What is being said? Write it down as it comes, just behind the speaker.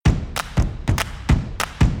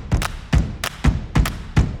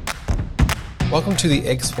Welcome to the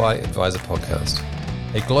XY Advisor Podcast,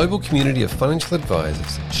 a global community of financial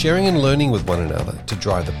advisors sharing and learning with one another to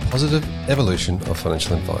drive the positive evolution of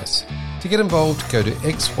financial advice. To get involved, go to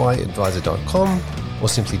xyadvisor.com or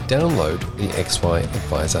simply download the XY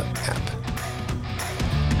Advisor app.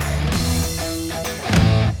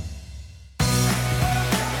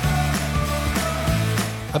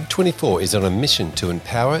 Hub24 is on a mission to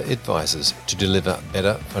empower advisors to deliver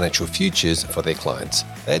better financial futures for their clients.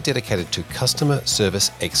 They are dedicated to customer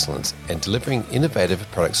service excellence and delivering innovative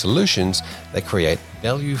product solutions that create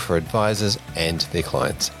value for advisors and their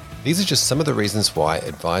clients. These are just some of the reasons why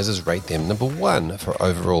advisors rate them number one for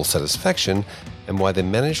overall satisfaction and why their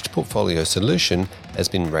managed portfolio solution has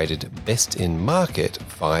been rated best in market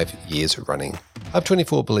 5 years running.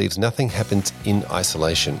 Hub24 believes nothing happens in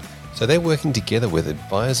isolation. So they're working together with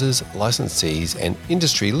advisors, licensees, and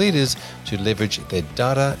industry leaders to leverage their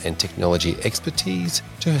data and technology expertise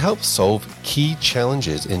to help solve key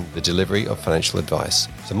challenges in the delivery of financial advice,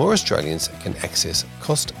 so more Australians can access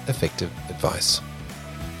cost-effective advice.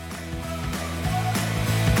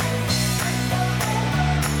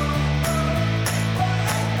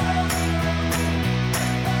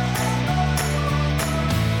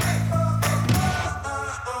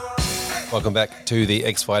 Welcome back to the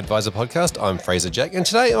XY Advisor Podcast. I'm Fraser Jack, and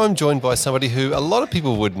today I'm joined by somebody who a lot of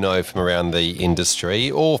people would know from around the industry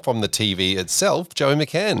or from the TV itself, Joey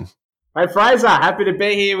McCann. Hey Fraser, happy to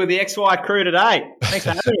be here with the XY crew today. Thanks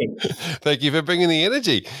for having me. Thank you for bringing the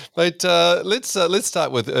energy. But let's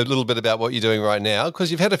start with a little bit about what you're doing right now,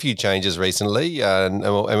 because you've had a few changes recently, and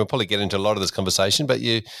we'll probably get into a lot of this conversation. But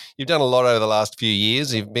you've done a lot over the last few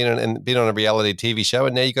years. You've been on a reality TV show,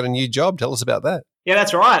 and now you've got a new job. Tell us about that. Yeah,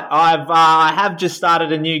 that's right. I have just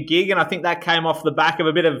started a new gig, and I think that came off the back of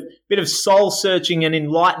a bit of soul searching and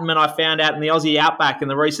enlightenment I found out in the Aussie Outback in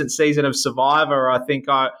the recent season of Survivor. I think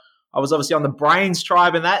I was obviously on the Brains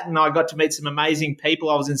tribe in that, and I got to meet some amazing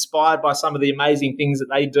people. I was inspired by some of the amazing things that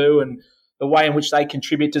they do and the way in which they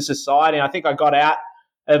contribute to society. And I think I got out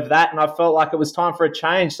of that, and I felt like it was time for a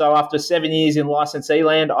change. So after 7 years in licensee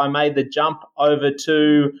land, I made the jump over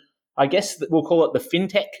to, I guess we'll call it the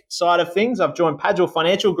fintech side of things. I've joined Padgel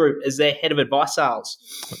Financial Group as their head of advice sales.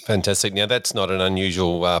 Fantastic. Now, that's not an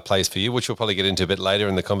unusual place for you, which we'll probably get into a bit later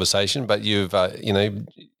in the conversation, but you've,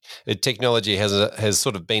 technology has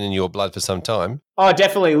sort of been in your blood for some time. Oh,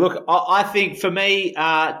 definitely. Look, I think for me,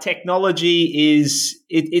 technology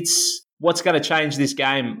it's what's going to change this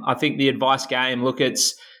game. I think the advice game, look,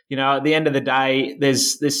 it's, at the end of the day,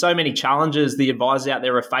 there's so many challenges the advisors out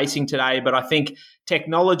there are facing today, but I think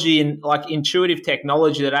technology and like intuitive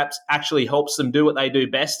technology that actually helps them do what they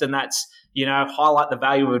do best, and that's, highlight the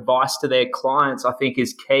value of advice to their clients, I think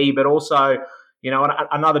is key. But also,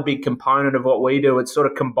 another big component of what we do, it's sort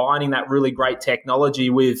of combining that really great technology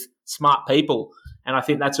with smart people. And I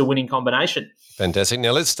think that's a winning combination. Fantastic.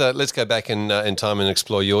 Now let's go back in time and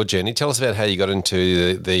explore your journey. Tell us about how you got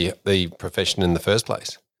into the profession in the first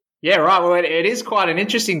place. Yeah, right. Well, it is quite an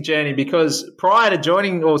interesting journey, because prior to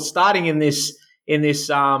joining or starting in this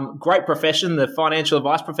great profession, the financial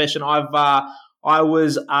advice profession, I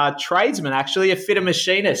was a tradesman, actually, a fitter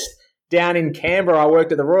machinist down in Canberra. I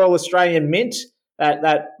worked at the Royal Australian Mint,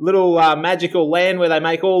 that little magical land where they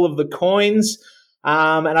make all of the coins.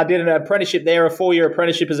 And I did an apprenticeship there, a 4-year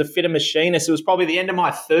apprenticeship as a fitter machinist. It was probably the end of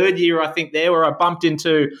my third year, I think, there, where I bumped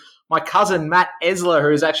into my cousin, Matt Esler,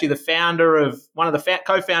 who is actually the founder of one of the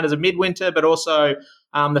co-founders of Midwinter, but also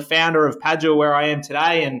the founder of Padgel, where I am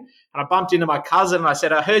today. And I bumped into my cousin and I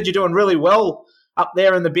said, I heard you're doing really well up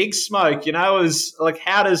there in the big smoke. It was like,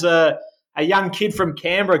 how does a young kid from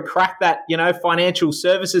Canberra crack that, financial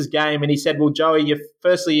services game? And he said, well, Joey,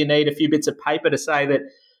 firstly, you need a few bits of paper to say that,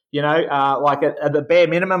 like at the bare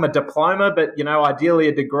minimum, a diploma, but, ideally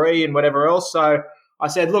a degree and whatever else. So I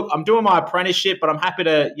said, look, I'm doing my apprenticeship, but I'm happy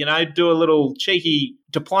to, do a little cheeky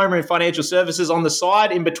diploma in financial services on the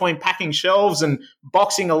side in between packing shelves and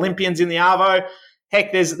boxing Olympians in the Arvo.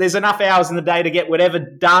 Heck, there's enough hours in the day to get whatever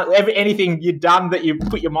done, anything you've done that you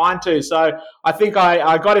put your mind to. So I think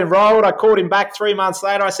I got enrolled. I called him back 3 months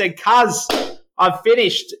later. I said, cuz, I've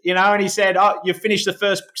finished, and he said, oh, you finished the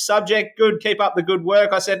first subject. Good. Keep up the good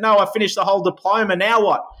work. I said, no, I finished the whole diploma. Now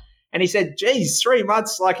what? And he said, geez, 3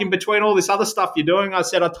 months, like in between all this other stuff you're doing. I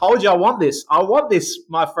said, I told you I want this. I want this,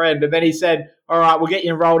 my friend. And then he said, all right, we'll get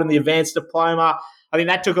you enrolled in the advanced diploma. I think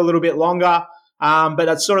that took a little bit longer. But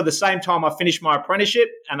at sort of the same time I finished my apprenticeship,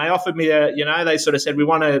 and they offered me they sort of said, we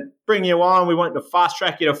want to bring you on. We want to fast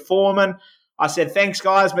track you to foreman. I said, thanks,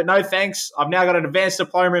 guys, but no thanks. I've now got an advanced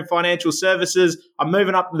diploma in financial services. I'm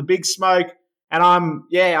moving up to the big smoke, and I'm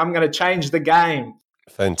going to change the game.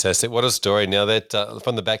 Fantastic. What a story. Now that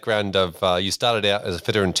from the background of you started out as a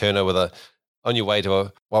fitter and turner on your way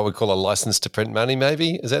to what we call a license to print money,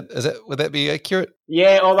 maybe? Would that be accurate?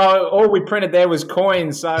 Yeah, although all we printed there was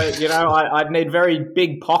coins. So, I'd need very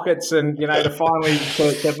big pockets and, to finally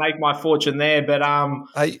to make my fortune there. But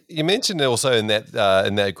you mentioned also in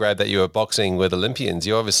that grab that you were boxing with Olympians.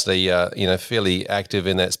 You're obviously fairly active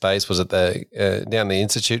in that space. Was it down the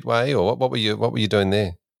Institute way, or what were you doing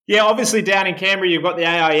there? Yeah, obviously down in Canberra, you've got the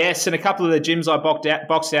AIS, and a couple of the gyms I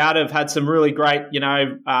boxed out of had some really great,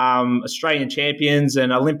 Australian champions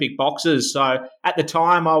and Olympic boxers. So at the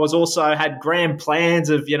time, I was also had grand plans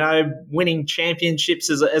of, winning championships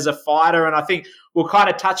as a fighter. And I think we'll kind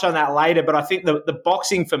of touch on that later. But I think the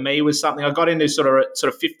boxing for me was something I got into sort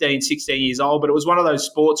of 15, 16 years old. But it was one of those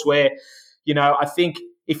sports where, I think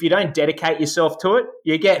if you don't dedicate yourself to it,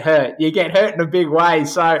 you get hurt. You get hurt in a big way.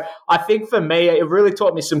 So I think for me, it really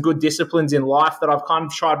taught me some good disciplines in life that I've kind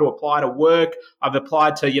of tried to apply to work. I've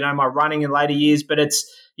applied to, my running in later years, but it's,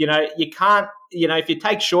 you can't, if you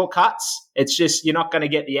take shortcuts, it's just, you're not going to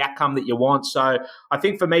get the outcome that you want. So I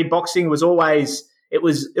think for me, boxing was always, it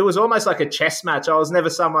was almost like a chess match. I was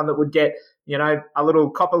never someone that would get, a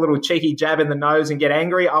little cheeky jab in the nose and get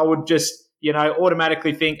angry. I would just,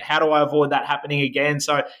 automatically think, how do I avoid that happening again?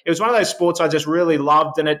 So it was one of those sports I just really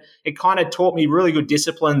loved, and it kind of taught me really good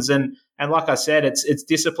disciplines. And like I said, it's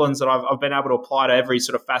disciplines that I've been able to apply to every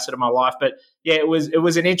sort of facet of my life. But yeah, it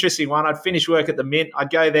was an interesting one. I'd finish work at the Mint. I'd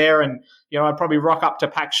go there and, I'd probably rock up to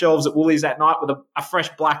pack shelves at Woolies that night with a fresh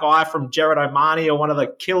black eye from Gerard O'Mahony or one of the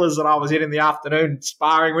killers that I was in the afternoon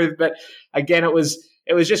sparring with. But again, it was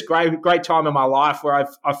just great time in my life where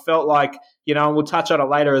I felt like, and we'll touch on it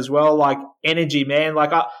later as well, like energy, man.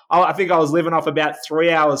 Like I think I was living off about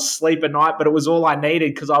 3 hours sleep a night, but it was all I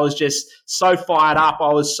needed because I was just so fired up.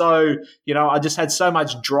 I was so, I just had so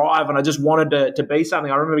much drive and I just wanted to be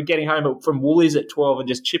something. I remember getting home from Woolies at 12 and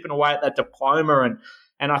just chipping away at that diploma.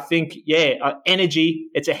 And I think, energy,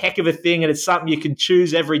 it's a heck of a thing, and it's something you can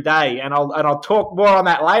choose every day. And I'll talk more on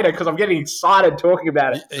that later because I'm getting excited talking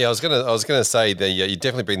about it. Yeah, I was gonna say that you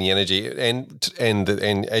definitely bring the energy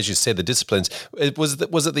and as you said, the disciplines. Was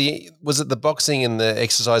it the boxing and the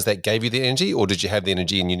exercise that gave you the energy, or did you have the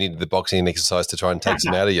energy and you needed the boxing and exercise to try and take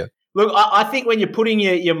some out of you? Look, I think when you're putting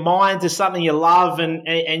your mind to something you love and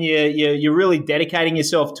you're really dedicating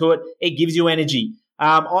yourself to it, it gives you energy.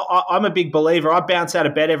 I'm a big believer. I bounce out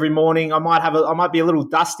of bed every morning. I might be a little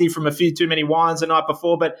dusty from a few too many wines the night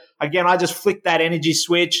before, but again, I just flick that energy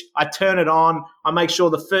switch. I turn it on. I make sure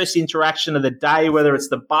the first interaction of the day, whether it's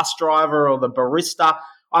the bus driver or the barista,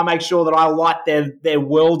 I make sure that I light their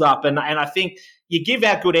world up. And I think you give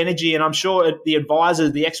out good energy, and I'm sure the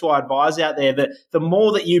advisors, the XY advisors out there, that the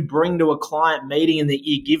more that you bring to a client meeting and that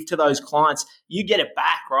you give to those clients, you get it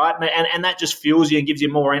back, right? And that just fuels you and gives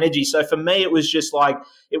you more energy. So for me, it was just like,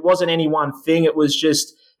 it wasn't any one thing. It was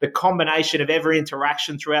just the combination of every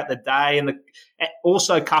interaction throughout the day, and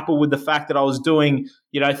also coupled with the fact that I was doing,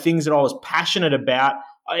 things that I was passionate about.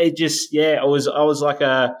 It just, I was like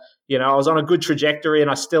I was on a good trajectory, and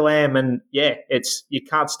I still am. And you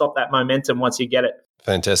can't stop that momentum once you get it.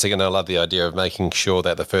 Fantastic. And I love the idea of making sure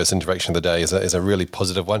that the first interaction of the day is a really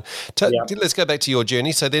positive one. Let's go back to your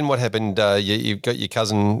journey. So then what happened? You got your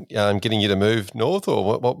cousin getting you to move north,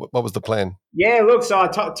 or what was the plan? Yeah, look, so I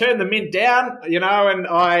turned the Mint down, and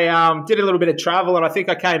I did a little bit of travel, and I think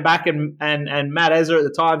I came back and Matt Ezra at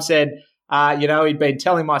the time said, he'd been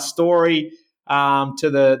telling my story to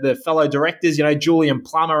the fellow directors, Julian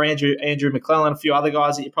Plummer, Andrew McClellan, a few other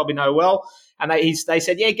guys that you probably know well. And they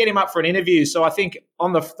said, get him up for an interview. So I think it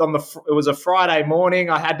was a Friday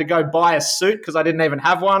morning. I had to go buy a suit because I didn't even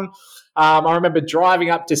have one. I remember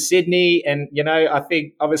driving up to Sydney, and, I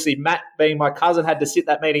think obviously Matt, being my cousin, had to sit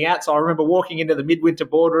that meeting out. So I remember walking into the midwinter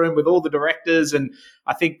boardroom with all the directors, and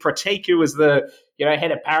I think Pratik, who was the,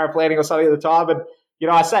 head of paraplanning or something at the time. And,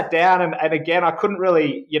 I sat down and again, I couldn't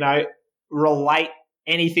really, relate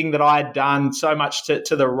anything that I had done so much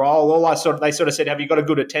to the role. They sort of said, have you got a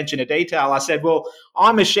good attention to detail? I said, well,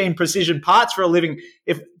 I machine precision parts for a living.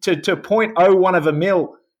 If to 0.01 of a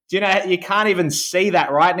mil, you can't even see that,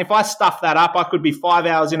 right? And if I stuff that up, I could be 5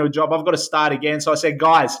 hours into a job. I've got to start again. So I said,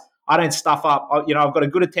 guys, I don't stuff up. I've got a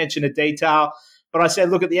good attention to detail. But I said,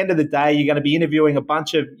 look, at the end of the day, you're going to be interviewing a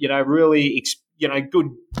bunch of, really, good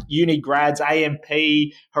uni grads, AMP,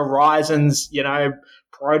 Horizons,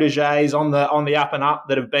 proteges on the up and up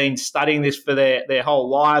that have been studying this for their whole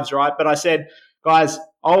lives, right? But I said, guys,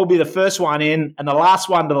 I will be the first one in and the last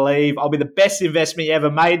one to leave. I'll be the best investment you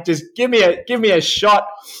ever made. Just give me a shot.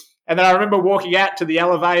 And then I remember walking out to the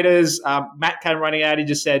elevators. Matt came running out. He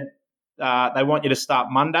just said, they want you to start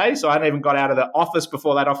Monday. So I hadn't even got out of the office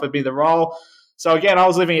before they'd offered me the role. So again, I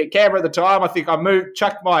was living at Canberra at the time. I think I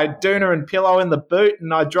chucked my doona and pillow in the boot,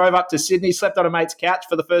 and I drove up to Sydney, slept on a mate's couch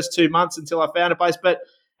for the first 2 months until I found a place.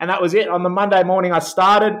 And that was it. On the Monday morning, I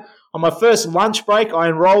started. On my first lunch break, I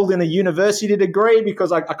enrolled in a university degree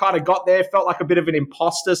because I kind of got there, felt like a bit of an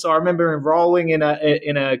imposter. So I remember enrolling in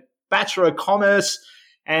a Bachelor of Commerce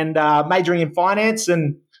and majoring in finance,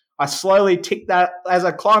 and I slowly ticked that as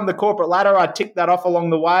I climbed the corporate ladder. I ticked that off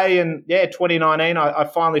along the way, and 2019, I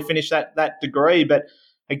finally finished that degree. But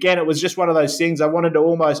again, it was just one of those things. I wanted to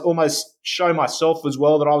almost show myself as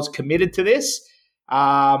well that I was committed to this.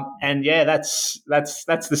 That's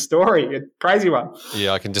the story. A crazy one.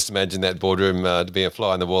 Yeah, I can just imagine that boardroom to be a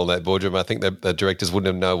fly on the wall in that boardroom. I think the directors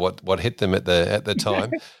wouldn't have known what hit them at the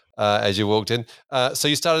time as you walked in. So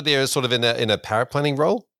you started there as sort of in a paraplanning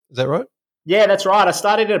role. Is that right? Yeah, that's right. I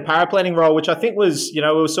started in a paraplanning role, which I think was, we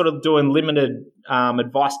were sort of doing limited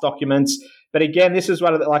advice documents. But again, this is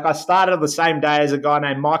one of I started on the same day as a guy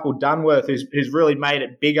named Michael Dunworth, who's really made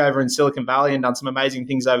it big over in Silicon Valley and done some amazing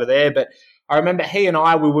things over there. But I remember he and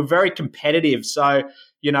we were very competitive. So,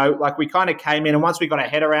 we kind of came in, and once we got our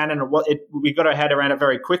head around we got our head around it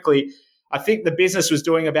very quickly. I think the business was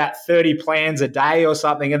doing about 30 plans a day or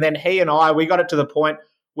something. And then he and we got it to the point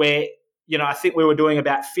where, I think we were doing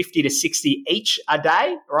about 50 to 60 each a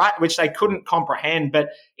day, right? Which they couldn't comprehend. But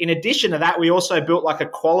in addition to that, we also built like a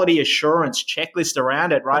quality assurance checklist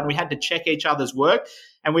around it, right? And we had to check each other's work.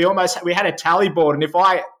 And we had a tally board. And if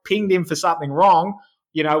I pinged him for something wrong,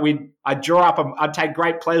 I'd take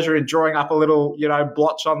great pleasure in drawing up a little,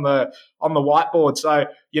 blotch on the whiteboard. So,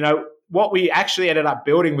 what we actually ended up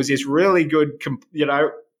building was this really good,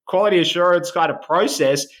 quality assurance kind of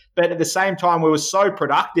process. But at the same time, we were so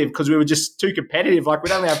productive because we were just too competitive. Like,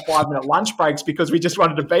 we'd only have 5-minute lunch breaks because we just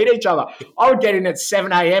wanted to beat each other. I would get in at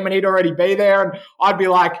 7 a.m. and he'd already be there. And I'd be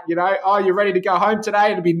like, you're ready to go home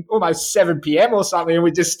today? And it'd be almost 7 p.m. or something. And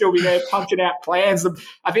we'd just still be there punching out plans.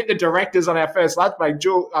 I think the directors on our first lunch break,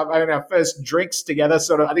 our first drinks together,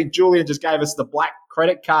 I think Julian just gave us the black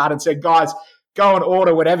credit card and said, guys, go and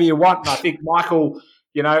order whatever you want. And I think Michael,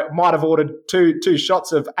 might have ordered two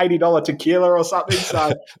shots of $80 tequila or something.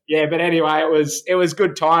 So yeah, but anyway, it was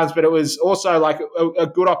good times, but it was also like a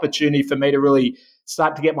good opportunity for me to really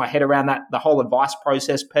start to get my head around the whole advice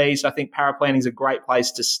process piece. I think paraplanning is a great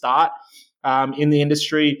place to start in the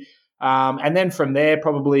industry. And then from there,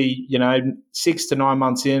 probably, 6 to 9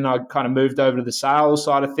 months in, I kind of moved over to the sales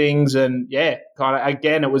side of things. And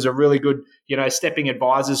again, it was a really good, stepping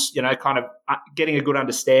advisors, kind of getting a good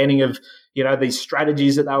understanding of, these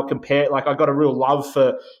strategies that they were compared. Like, I got a real love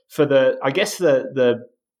for the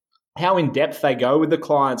how in depth they go with the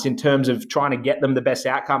clients in terms of trying to get them the best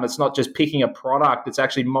outcome. It's not just picking a product, it's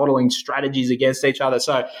actually modeling strategies against each other.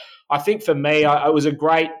 So I think for me, it was a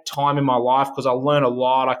great time in my life because I learned a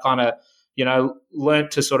lot. I kind of, learned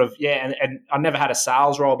to sort of, and I never had a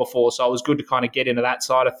sales role before. So it was good to kind of get into that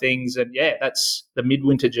side of things. And that's the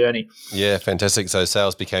midwinter journey. Yeah, fantastic. So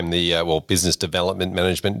sales became business development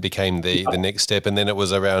management became the next step. And then it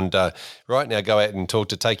was around, right now, go out and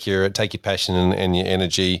take your passion and your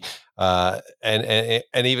energy and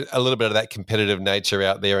even a little bit of that competitive nature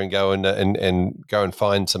out there and go and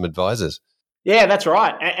find some advisors. Yeah, that's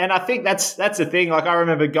right. And I think that's the thing. Like, I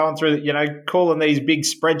remember going through, calling these big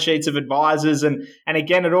spreadsheets of advisors. And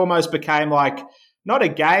again, it almost became like not a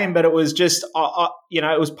game, but it was just,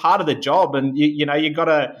 it was part of the job. And, you got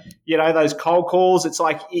to, those cold calls, it's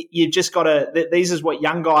like you just got to, these is what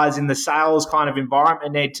young guys in the sales kind of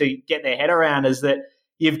environment need to get their head around, is that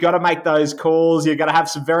you've got to make those calls. You've got to have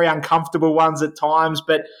some very uncomfortable ones at times,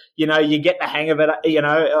 but, you get the hang of it,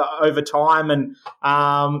 over time. And,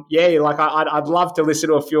 I'd love to listen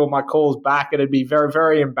to a few of my calls back. It'd be very,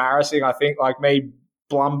 very embarrassing, I think, like me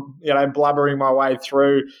blubbering my way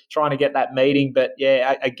through trying to get that meeting. But,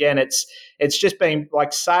 again, it's just been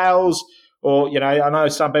like sales, or, I know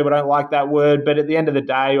some people don't like that word, but at the end of the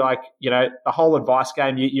day, like, the whole advice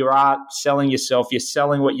game, you are selling yourself. You're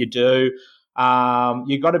selling what you do.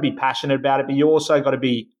 You've got to be passionate about it, but you also got to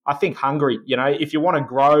be, I think, hungry. If you want to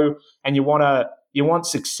grow and you want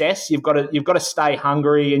success, you've got to stay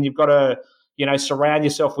hungry, and you've got to, surround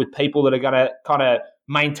yourself with people that are going to kind of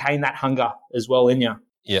maintain that hunger as well in you.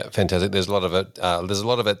 Yeah, fantastic. There's a lot of it.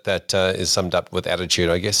 That is summed up with attitude,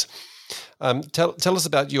 I guess. Tell us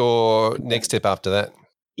about your next step after that.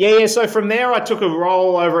 Yeah. So from there, I took a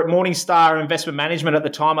role over at Morningstar Investment Management at the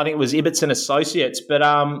time. I think it was Ibbotson Associates, but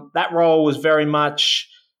that role was very much,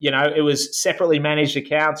 it was separately managed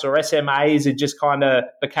accounts, or SMAs. It just kind of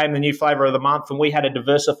became the new flavor of the month, and we had a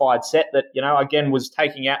diversified set that, again, was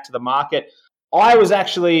taking out to the market I was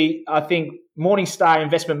actually, I think, Morningstar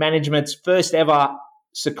Investment Management's first ever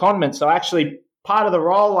secondment. So actually part of the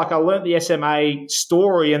role, like I learned the SMA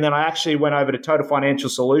story, and then I actually went over to Total Financial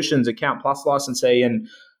Solutions, Account Plus licensee, and,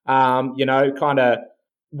 kind of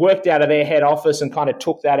worked out of their head office and kind of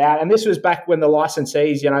took that out. And this was back when the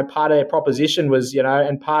licensees, part of their proposition was,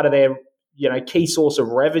 and part of their, key source of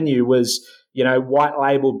revenue was, white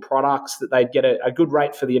labeled products that they'd get a good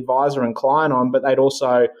rate for the advisor and client on, but they'd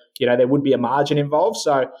also, there would be a margin involved.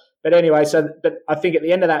 So, but anyway, but I think at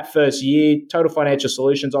the end of that first year, Total Financial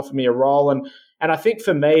Solutions offered me a role. And I think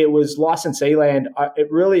for me, it was licensee land.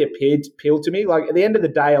 It really appealed to me. Like at the end of the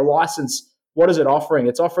day, a license, what is it offering?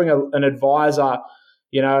 It's offering an advisor,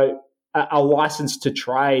 a license to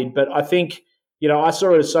trade. But I think, I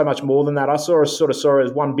saw it as so much more than that. I saw it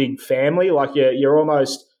as one big family. Like you're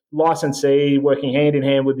almost licensee working hand in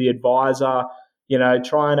hand with the advisor,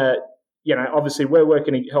 trying to, obviously we're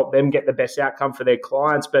working to help them get the best outcome for their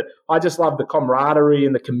clients. But I just love the camaraderie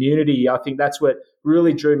and the community. I think that's what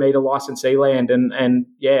really drew me to licensee land. And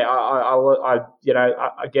yeah, I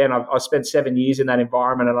spent 7 years in that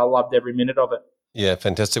environment and I loved every minute of it. Yeah,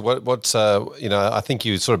 fantastic. What's I think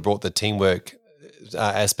you sort of brought the teamwork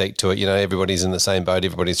aspect to it. Everybody's in the same boat.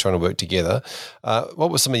 Everybody's trying to work together.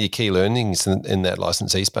 What were some of your key learnings in that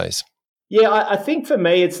licensee space? Yeah, I think for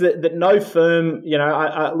me, it's that no firm,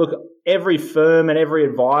 I look, every firm and every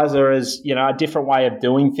advisor is, a different way of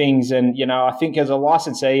doing things. And, I think as a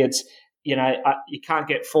licensee, it's, you can't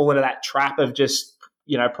get fall into that trap of just,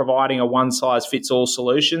 providing a one size fits all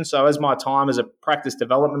solution. So as my time as a practice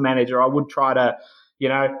development manager, I would try to,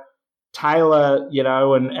 tailor,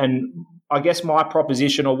 and I guess my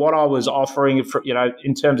proposition or what I was offering for,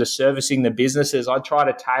 in terms of servicing the businesses, I try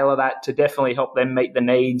to tailor that to definitely help them meet the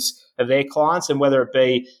needs of their clients. And whether it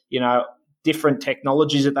be, different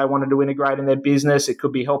technologies that they wanted to integrate in their business, it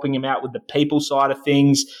could be helping them out with the people side of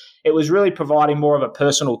things. It was really providing more of a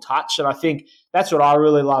personal touch. And I think that's what I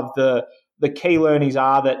really love. The key learnings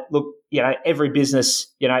are that, look, every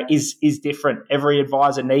business, is different. Every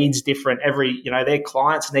advisor needs different. Every, their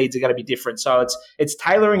clients' needs are going to be different. So it's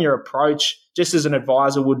tailoring your approach just as an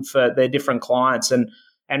advisor would for their different clients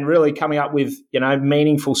and really coming up with,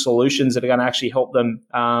 meaningful solutions that are going to actually help them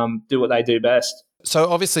do what they do best. So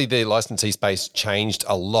obviously the licensee space changed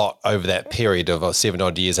a lot over that period of 7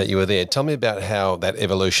 odd years that you were there. Tell me about how that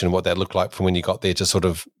evolution, what that looked like from when you got there to sort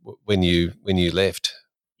of when you left.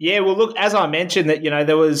 Yeah, well, look, as I mentioned that,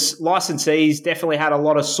 there was licensees definitely had a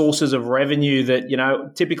lot of sources of revenue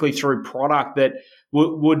that, typically through product that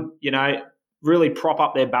would really prop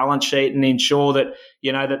up their balance sheet and ensure that,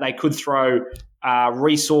 that they could throw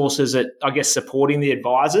resources at, I guess, supporting the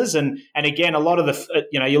advisors. And again, a lot of the,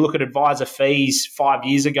 you look at advisor fees 5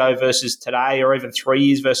 years ago versus today, or even 3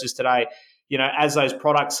 years versus today, as those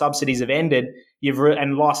product subsidies have ended,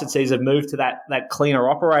 and licensees have moved to that cleaner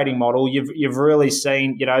operating model, you've really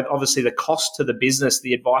seen, obviously the cost to the business,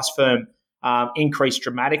 the advice firm, increase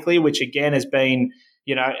dramatically, which again has been,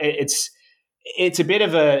 it's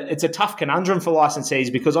a tough conundrum for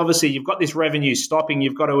licensees because obviously you've got this revenue stopping,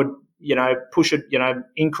 you've got to, push it,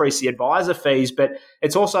 increase the advisor fees, but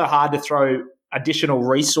it's also hard to throw additional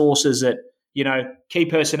resources at, key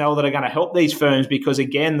personnel that are going to help these firms because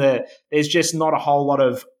again, there's just not a whole lot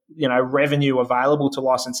of, revenue available to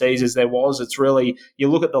licensees as there was. It's really, you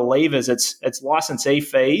look at the levers, it's licensee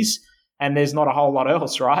fees and there's not a whole lot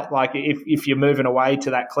else, right? Like if you're moving away to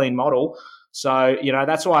that clean model. So,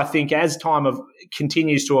 that's why I think as time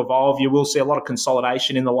continues to evolve, you will see a lot of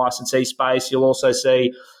consolidation in the licensee space. You'll also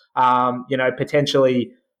see,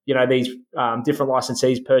 potentially, these different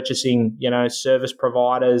licensees purchasing, service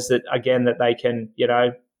providers that they can,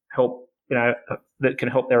 help, that can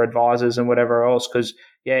help their advisors and whatever else. Because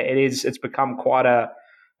it's become quite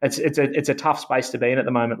it's a tough space to be in at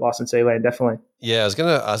the moment, licensee land, definitely. Yeah, I was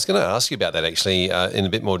gonna ask you about that actually in a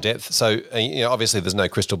bit more depth. So obviously there's no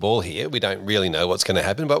crystal ball here. We don't really know what's going to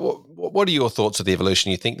happen. But what are your thoughts of the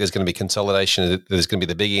evolution? You think there's going to be consolidation? There's going to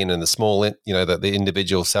be the big end and the small end. The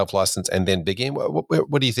individual self-license and then big end.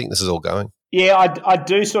 What do you think this is all going? Yeah, I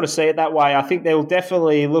do sort of see it that way. I think there will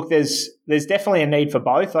definitely there's definitely a need for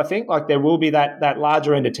both. I think like there will be that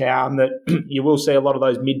larger end of town that you will see a lot of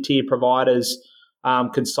those mid-tier providers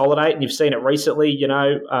consolidate, and you've seen it recently.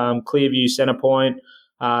 Clearview, Centrepoint.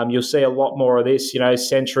 You'll see a lot more of this.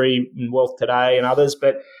 Century and Wealth Today and others.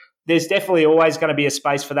 But there's definitely always going to be a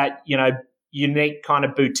space for that. Unique kind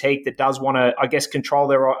of boutique that does want to, I guess, control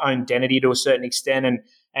their own identity to a certain extent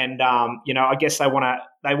And I guess they want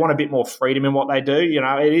a bit more freedom in what they do.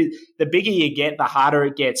 The bigger you get, the harder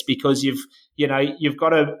it gets, because you've got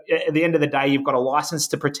to, at the end of the day, you've got a license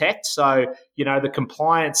to protect. So, the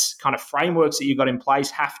compliance kind of frameworks that you've got in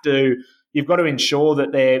place you've got to ensure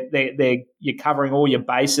that you're covering all your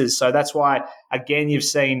bases. So that's why, again, you've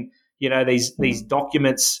seen, these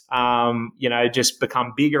documents, just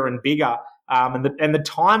become bigger and bigger. And the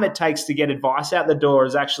time it takes to get advice out the door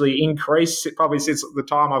has actually increased probably since the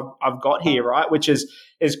time I've got here, right? Which is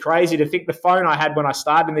crazy to think. The phone I had when I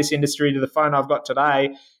started in this industry to the phone I've got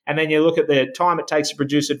today, and then you look at the time it takes to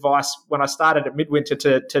produce advice when I started at Midwinter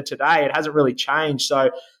to today, it hasn't really changed. So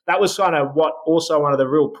that was kind of one of the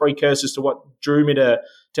real precursors to what drew me to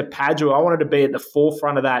Padua. I wanted to be at the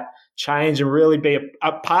forefront of that change and really be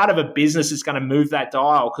a part of a business that's going to move that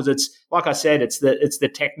dial, because it's, like I said, it's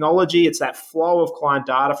the technology, it's that flow of client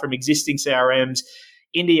data from existing CRMs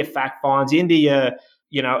into your fact finds, into your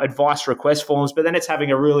advice request forms, but then it's having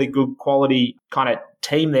a really good quality kind of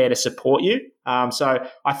team there to support you. So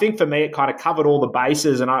I think for me, it kind of covered all the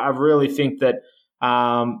bases, and I really think that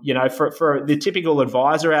for the typical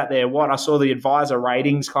advisor out there, what I saw the advisor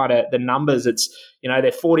ratings, kind of the numbers, it's,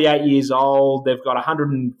 they're 48 years old, they've got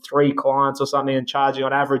 103 clients or something, and charging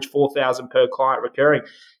on average 4,000 per client recurring.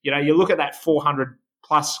 You look at that 400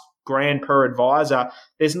 plus grand per advisor,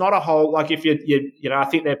 there's not a whole, like if I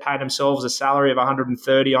think they're paying themselves a salary of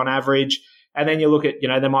 130 on average. And then you look at,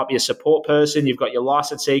 there might be a support person, you've got your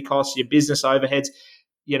licensee costs, your business overheads,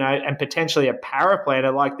 and potentially a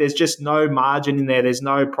paraplanner. Like, there's just no margin in there. There's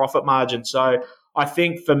no profit margin. So I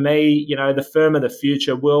think for me, the firm of the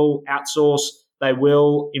future will outsource. They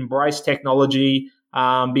will embrace technology,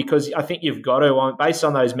 because I think you've got to, based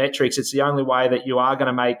on those metrics, it's the only way that you are going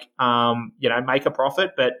to make a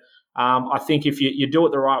profit. But I think if you do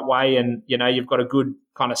it the right way, and, you've got a good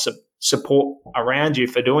kind of support around you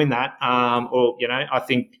for doing that, I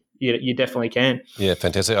think you definitely can. Yeah,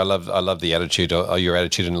 fantastic. I love the attitude, or your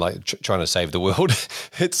attitude in like trying to save the world.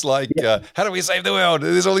 It's like, how do we save the world?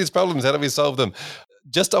 There's all these problems. How do we solve them?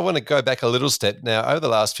 I want to go back a little step. Now, over the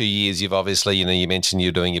last few years, you've obviously, you mentioned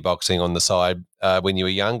you're doing your boxing on the side when you were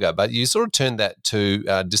younger, but you sort of turned that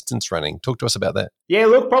to distance running. Talk to us about that. Yeah,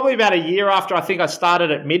 look, probably about a year after I think I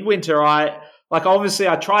started at Midwinter, obviously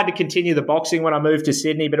I tried to continue the boxing when I moved to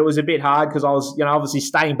Sydney, but it was a bit hard because I was, obviously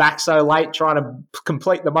staying back so late, trying to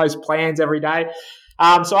complete the most plans every day.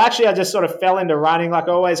 So actually I just sort of fell into running. Like,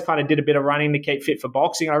 I always kind of did a bit of running to keep fit for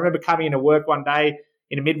boxing. I remember coming into work one day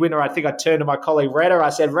in Midwinter, I think I turned to my colleague Retta. I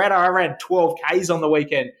said, Retta, I ran 12 Ks on the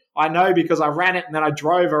weekend. I know because I ran it and then I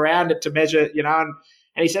drove around it to measure, and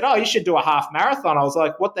he said, oh, you should do a half marathon. I was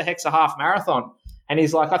like, what the heck's a half marathon? And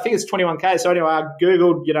he's like, I think it's 21 Ks. So anyway, I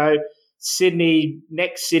Googled,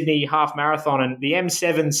 next Sydney half marathon, and the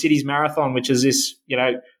M7 Cities Marathon, which is this,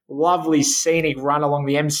 lovely scenic run along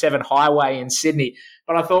the M7 highway in Sydney.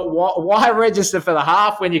 But I thought, why register for the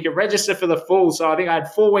half when you can register for the full? So I think I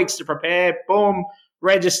had 4 weeks to prepare. Boom,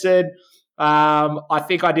 registered. I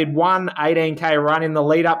think I did one 18K run in the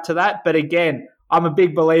lead up to that. But again, I'm a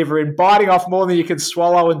big believer in biting off more than you can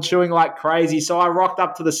swallow and chewing like crazy. So I rocked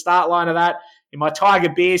up to the start line of that in my Tiger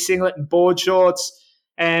Beer singlet and board shorts.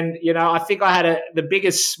 And, I think I had the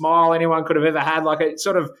biggest smile anyone could have ever had. Like,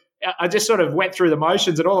 I just sort of went through the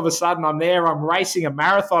motions, and all of a sudden I'm racing a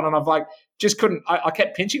marathon, and I've I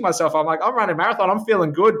kept pinching myself. I'm like, I'm running a marathon. I'm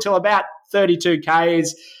feeling good till about 32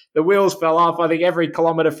 Ks. The wheels fell off. I think every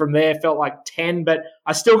kilometre from there felt like 10, but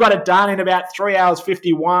I still got it done in about 3 hours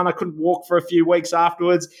 51. I couldn't walk for a few weeks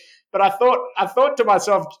afterwards. But I thought to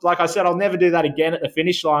myself, like I said, I'll never do that again at the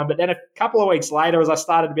finish line. But then a couple of weeks later, as I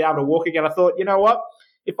started to be able to walk again, I thought, you know what?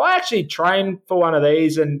 If I actually train for one of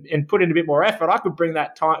these and put in a bit more effort, I could bring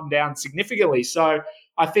that time down significantly. So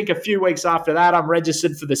I think a few weeks after that, I'm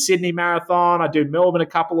registered for the Sydney Marathon. I do Melbourne a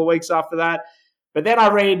couple of weeks after that. But then I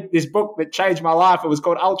read this book that changed my life. It was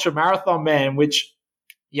called Ultra Marathon Man, which,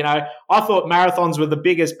 I thought marathons were the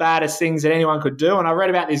biggest, baddest things that anyone could do. And I read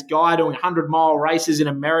about this guy doing 100-mile races in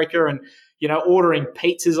America and, ordering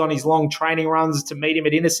pizzas on his long training runs to meet him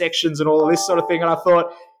at intersections and all of this sort of thing. And I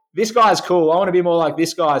thought, this guy's cool. I want to be more like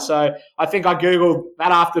this guy. So I think I Googled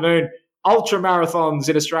that afternoon, ultra marathons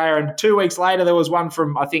in Australia. And 2 weeks later, there was one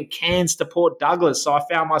from, I think, Cairns to Port Douglas. So I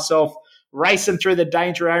found myself racing through the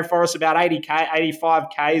Danger Rainforest, about 85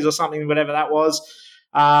 Ks or something, whatever that was.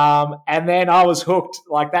 And then I was hooked.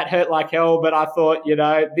 Like, that hurt like hell. But I thought,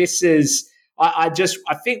 this is, I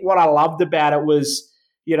think what I loved about it was,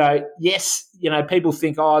 yes, people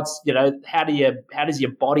think, oh, it's, how does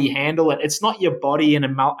your body handle it? It's not your body in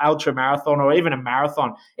an ultra marathon or even a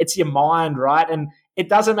marathon. It's your mind, right? And it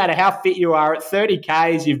doesn't matter how fit you are. At 30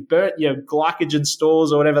 Ks, you've burnt your glycogen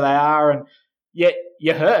stores or whatever they are, and yet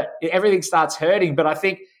you hurt. Everything starts hurting. But I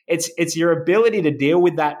think it's your ability to deal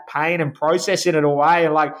with that pain and processing it away.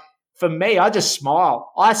 And like, for me, I just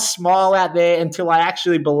smile. I smile out there until I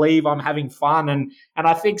actually believe I'm having fun. And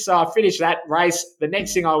I think so. I finished that race. The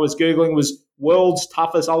next thing I was Googling was world's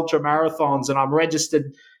toughest ultra marathons, and I'm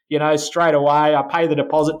registered, straight away. I pay the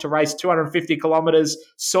deposit to race 250 kilometers,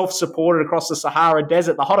 self-supported across the Sahara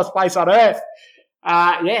Desert, the hottest place on earth.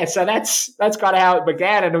 So that's kind of how it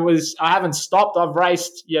began. And I haven't stopped. I've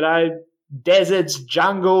raced, deserts,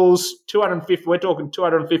 jungles, 250, we're talking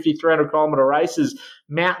 250, 300 kilometer races,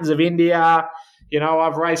 mountains of India.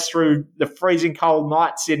 I've raced through the freezing cold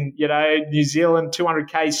nights in, New Zealand,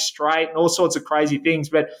 200 Ks straight, and all sorts of crazy things.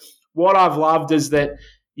 But what I've loved is that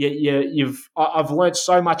I've learned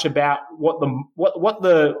so much about what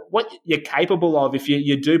you're capable of if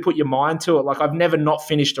you do put your mind to it. Like, I've never not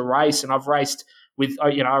finished a race, and I've raced with,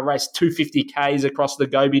 I raced 250 Ks across the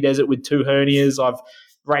Gobi Desert with 2 hernias. I've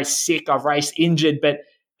raced sick, I've raced injured, but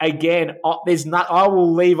again, I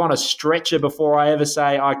will leave on a stretcher before I ever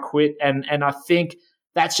say I quit. And I think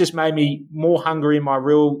that's just made me more hungry in my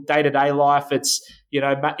real day-to-day life. It's,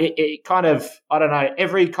 it kind of, I don't know,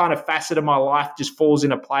 every kind of facet of my life just falls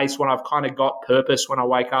into place when I've kind of got purpose when I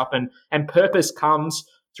wake up, and purpose comes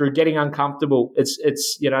through getting uncomfortable.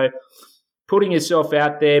 It's putting yourself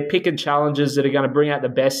out there, picking challenges that are going to bring out the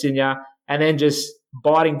best in you, and then just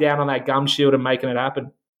biting down on that gum shield and making it happen.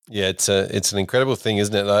 Yeah, it's an incredible thing,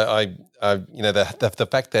 isn't it? The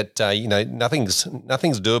fact that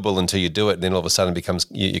nothing's doable until you do it, and then all of a sudden it becomes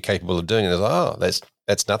you're capable of doing it. It's like,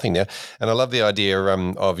 that's nothing now. And I love the idea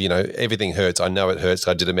of everything hurts. I know it hurts.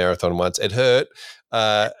 I did a marathon once. It hurt,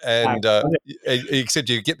 except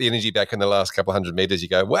you get the energy back in the last couple of 100 meters. You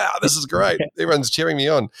go, wow, this is great. Everyone's cheering me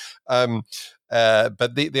on.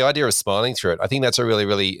 But the idea of smiling through it, I think that's a really,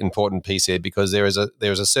 really important piece here, because there is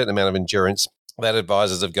a certain amount of endurance that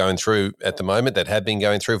advisors have gone through at the moment, that have been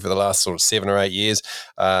going through for the last sort of 7 or 8 years,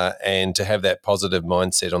 and to have that positive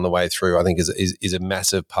mindset on the way through, I think is a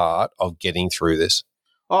massive part of getting through this.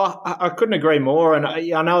 Oh, I couldn't agree more. And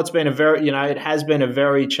I know it's been it has been a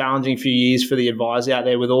very challenging few years for the advisor out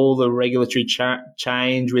there with all the regulatory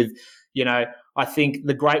change, with, I think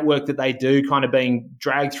the great work that they do kind of being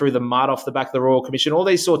dragged through the mud off the back of the Royal Commission, all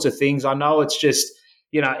these sorts of things. I know it's just,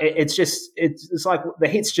 it's like the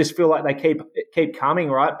hits just feel like they keep coming,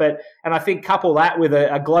 right? And I think couple that with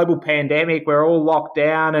a global pandemic, we're all locked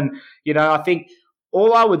down, and I think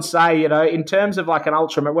all I would say, in terms of like an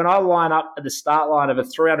ultra, when I line up at the start line of a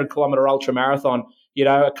 300 kilometer ultra marathon,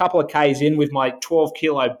 a couple of Ks in with my 12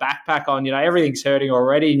 kilo backpack on, everything's hurting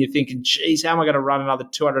already, and you're thinking, geez, how am I going to run another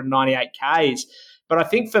 298 Ks? But I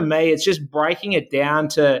think for me, it's just breaking it down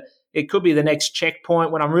to, it could be the next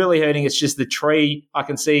checkpoint. When I'm really hurting, it's just the tree. I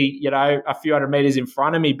can see, a few hundred meters in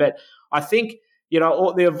front of me. But I think,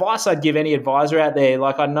 the advice I'd give any advisor out there,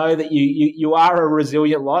 like, I know that you are a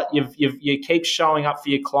resilient lot. You keep showing up for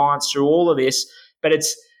your clients through all of this, but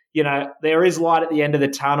it's, there is light at the end of the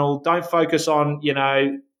tunnel. Don't focus on,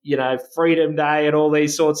 Freedom Day and all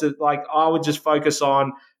these sorts of, like, I would just focus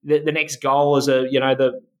on the next goal as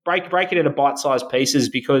break it into bite-sized pieces,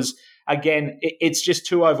 because again, it's just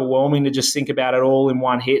too overwhelming to just think about it all in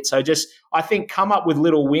one hit. So I think come up with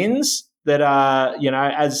little wins that are,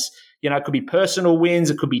 it could be personal wins,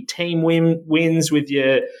 it could be team wins with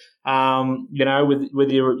your,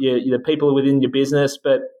 with your people within your business,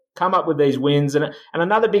 but come up with these wins. And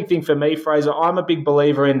another big thing for me, Fraser, I'm a big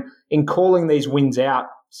believer in calling these wins out.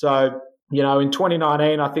 So, in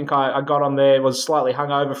 2019, I think I got on there, was slightly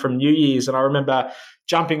hungover from New Year's, and I remember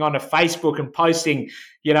jumping onto Facebook and posting,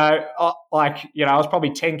 I was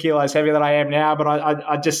probably 10 kilos heavier than I am now, but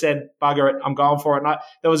I just said, bugger it, I'm going for it. And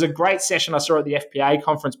there was a great session I saw at the FPA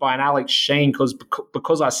conference by an Alex Sheen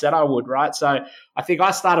because I said I would, right? So I think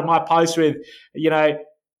I started my post with,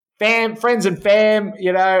 friends and fam,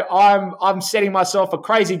 I'm setting myself a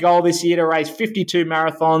crazy goal this year to race 52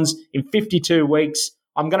 marathons in 52 weeks.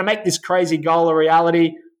 I'm going to make this crazy goal a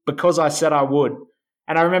reality because I said I would.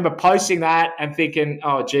 And I remember posting that and thinking,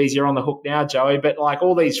 oh, geez, you're on the hook now, Joey. But like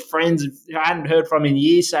all these friends I hadn't heard from in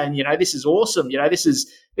years saying, this is awesome. This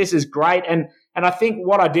is great. And I think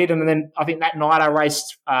what I did, and then I think that night I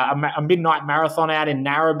raced a midnight marathon out in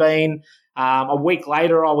Narrabeen. A week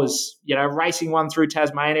later, I was, racing one through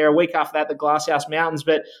Tasmania. A week after that, the Glasshouse Mountains.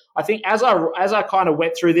 But I think as I kind of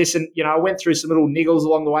went through this, and I went through some little niggles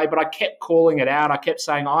along the way, but I kept calling it out. I kept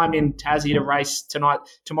saying, I'm in Tassie to race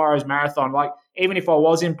tomorrow's marathon. Like, even if I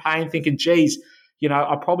was in pain, thinking, geez,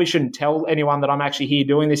 I probably shouldn't tell anyone that I'm actually here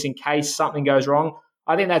doing this in case something goes wrong.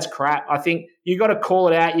 I think that's crap. I think you got to call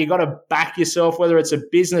it out. You got to back yourself, whether it's a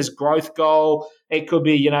business growth goal. It could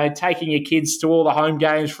be, taking your kids to all the home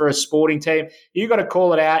games for a sporting team. You got to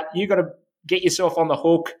call it out. You got to get yourself on the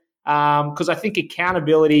hook. Because I think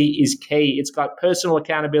accountability is key. It's got personal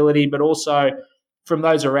accountability, but also from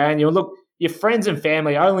those around you. And look, your friends and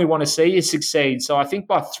family only want to see you succeed. So I think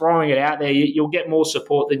by throwing it out there, you'll get more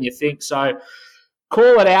support than you think. So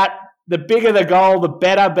call it out. The bigger the goal, the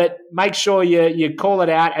better, but make sure you call it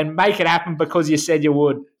out and make it happen because you said you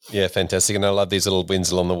would. Yeah, fantastic. And I love these little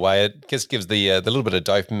wins along the way. It just gives the little bit of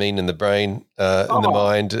dopamine in the brain, in the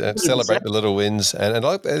mind, celebrate the little wins. And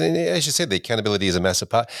as you said, the accountability is a massive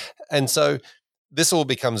part. And so this all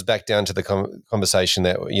becomes back down to the conversation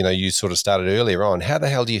that, you sort of started earlier on. How the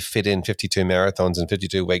hell do you fit in 52 marathons in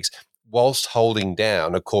 52 weeks whilst holding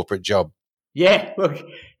down a corporate job? Yeah, look,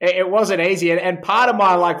 it wasn't easy, and part of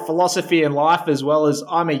my philosophy in life as well is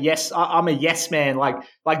I'm a yes man, like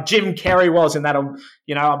Jim Carrey was in that.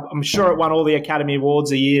 I'm sure it won all the Academy Awards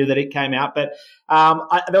the year that it came out, but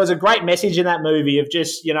there was a great message in that movie of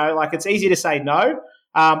just it's easy to say no.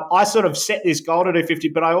 I sort of set this goal to do 50,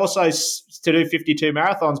 but I also to do 52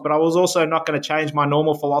 marathons, but I was also not going to change my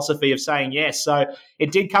normal philosophy of saying yes. So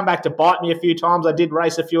it did come back to bite me a few times. I did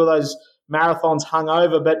race a few of those marathons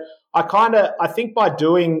hungover, but I think by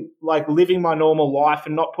doing living my normal life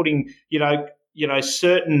and not putting,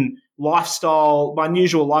 certain lifestyle, my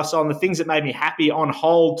unusual lifestyle and the things that made me happy on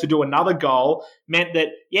hold to do another goal meant that,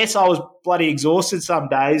 yes, I was bloody exhausted some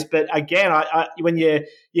days. But again, when you're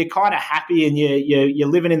kind of happy and you're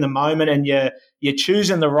living in the moment and you're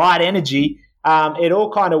choosing the right energy, it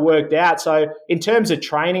all kind of worked out. So in terms of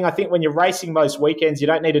training, I think when you're racing most weekends, you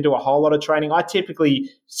don't need to do a whole lot of training. I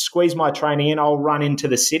typically squeeze my training in. I'll run into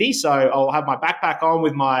the city. So I'll have my backpack on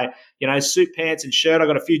with my, suit pants and shirt. I've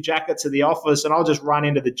got a few jackets at the office and I'll just run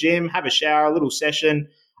into the gym, have a shower, a little session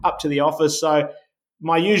up to the office. So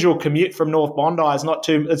my usual commute from North Bondi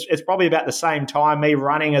is it's probably about the same time me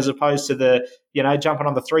running as opposed to the, jumping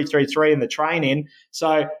on the 333 and the train in.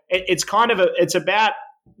 So it's about,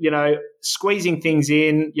 squeezing things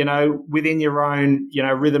in, within your own,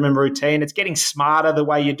 rhythm and routine. It's getting smarter the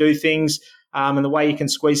way you do things and the way you can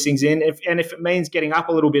squeeze things in. If it means getting up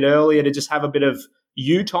a little bit earlier to just have a bit of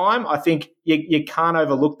you time, I think you can't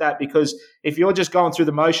overlook that, because if you're just going through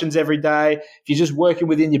the motions every day, if you're just working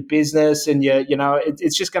within your business and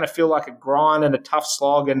it's just going to feel like a grind and a tough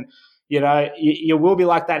slog, and you will be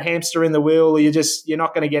like that hamster in the wheel. You're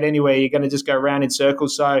not going to get anywhere. You're going to just go around in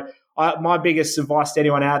circles. So my biggest advice to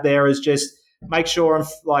anyone out there is just make sure,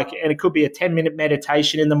 and it could be a 10-minute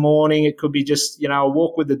meditation in the morning. It could be just, a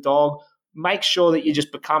walk with the dog. Make sure that you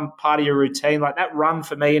just become part of your routine. Like that run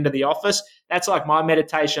for me into the office, that's like my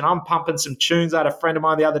meditation. I'm pumping some tunes. I had a friend of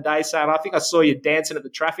mine the other day saying, I think I saw you dancing at the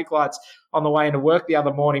traffic lights on the way into work the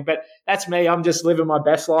other morning. But that's me. I'm just living my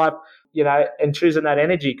best life, and choosing that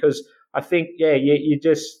energy, because I think,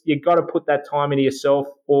 you got to put that time into yourself,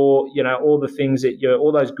 or, all the things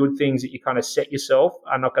all those good things that you kind of set yourself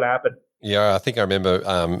are not going to happen. Yeah, I think I remember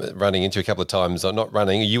running into a couple of times, or not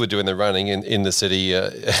running, you were doing the running in the city. I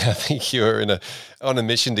think you were on a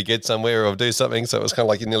mission to get somewhere or do something. So it was kind of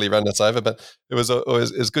like you nearly ran us over, but it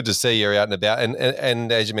was good to see you're out and about.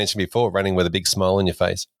 And as you mentioned before, running with a big smile on your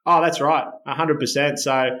face. Oh, that's right. 100%.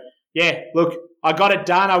 So yeah, look, I got it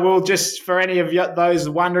done. I will, just for any of those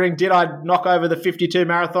wondering, did I knock over the 52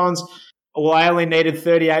 marathons? Well, I only needed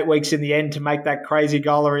 38 weeks in the end to make that crazy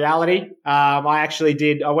goal a reality. I actually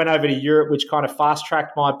did. I went over to Europe, which kind of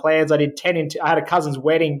fast-tracked my plans. I did 10. I had a cousin's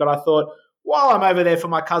wedding, but I thought, while I'm over there for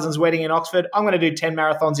my cousin's wedding in Oxford, I'm going to do 10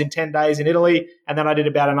 marathons in 10 days in Italy. And then I did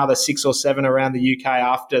about another 6 or 7 around the UK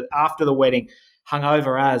after the wedding.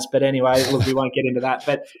 Hungover as, but anyway, look, we won't get into that.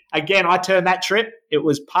 But again, I turned that trip. It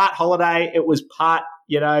was part holiday. It was part,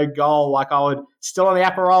 goal. Like I would still on the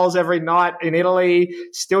Aperols every night in Italy,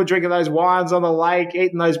 still drinking those wines on the lake,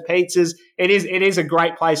 eating those pizzas. It is a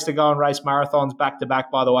great place to go and race marathons back to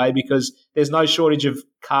back, by the way, because there's no shortage of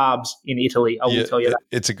carbs in Italy. I will tell you that.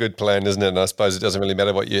 It's a good plan, isn't it? And I suppose it doesn't really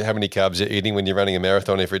matter how many carbs you're eating when you're running a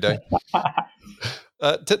marathon every day.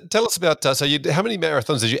 Tell us about, how many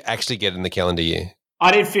marathons did you actually get in the calendar year?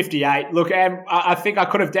 I did 58. Look, I think I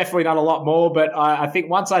could have definitely done a lot more, but I think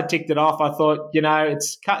once I ticked it off, I thought,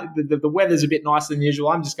 it's the weather's a bit nicer than usual.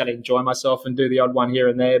 I'm just going to enjoy myself and do the odd one here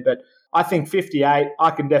and there. But I think 58, I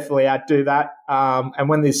can definitely outdo that. And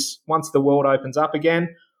once the world opens up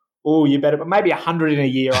again, you better, but maybe 100 in a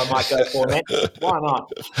year I might go for, man. Why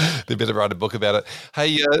not? They better write a book about it.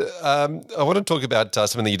 Hey, I want to talk about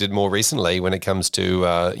something that you did more recently when it comes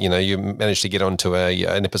to, you managed to get onto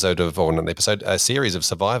a series of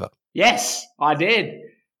Survivor. Yes, I did.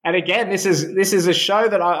 And again, this is a show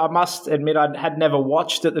that I must admit I had never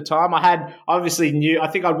watched at the time. I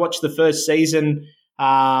think I'd watched the first season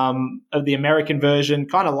of the American version,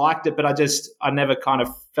 kind of liked it, but I never kind of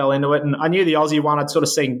fell into it. And I knew the Aussie one, I'd sort of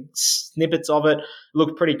seen snippets of it,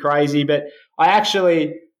 looked pretty crazy, but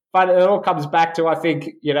but it all comes back to, I think,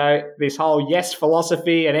 this whole yes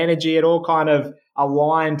philosophy and energy, it all kind of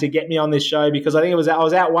aligned to get me on this show, because I think I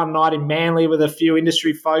was out one night in Manly with a few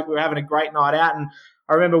industry folk. We were having a great night out, and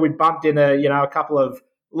I remember we bumped into, a couple of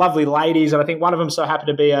lovely ladies, and I think one of them so happened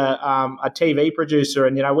to be a TV producer,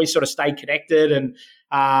 and, we sort of stayed connected. And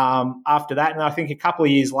after that, and I think a couple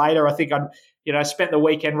of years later, I think I'd, spent the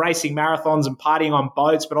weekend racing marathons and partying on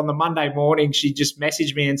boats, but on the Monday morning, she just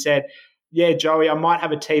messaged me and said, "Yeah, Joey, I might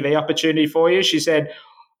have a TV opportunity for you." She said,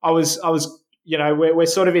 we're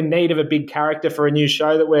sort of in need of a big character for a new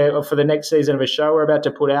show for the next season of a show we're about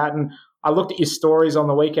to put out. And I looked at your stories on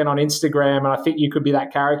the weekend on Instagram, and I think you could be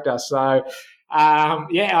that character. So,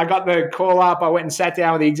 I got the call up. I went and sat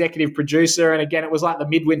down with the executive producer. And again, it was like the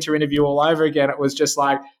midwinter interview all over again. It was just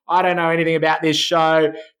like, I don't know anything about this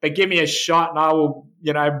show, but give me a shot and I will,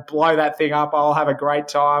 blow that thing up. I'll have a great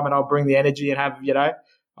time and I'll bring the energy and have,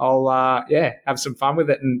 I'll, have some fun with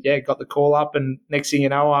it. And got the call up. And next thing you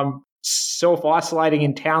know, I'm self-isolating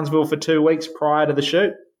in Townsville for 2 weeks prior to the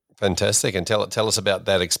shoot. Fantastic. And tell us about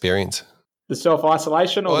that experience. The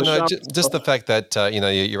self-isolation, or just the fact that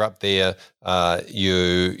you're up there.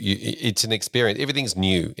 It's an experience. Everything's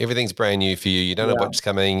new. Everything's brand new for you. You don't know what's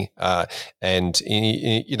coming, and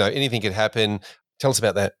anything could happen. Tell us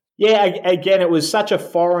about that. Yeah, again, it was such a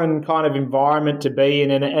foreign kind of environment to be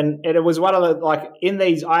in, and it was one of the in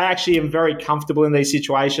these. I actually am very comfortable in these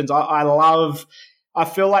situations. I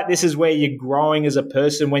feel like this is where you're growing as a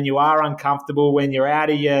person, when you are uncomfortable, when you're out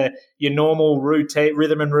of your normal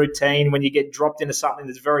rhythm and routine, when you get dropped into something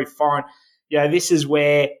that's very foreign. This is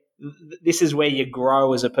where you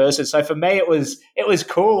grow as a person. So for me, it was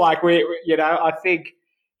cool. I think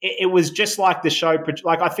it was just like the show.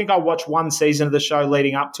 Like, I think I watched one season of the show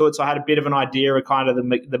leading up to it, so I had a bit of an idea of kind of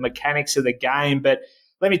the mechanics of the game. But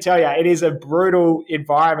let me tell you, it is a brutal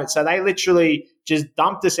environment. So they literally just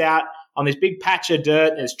dumped us out on this big patch of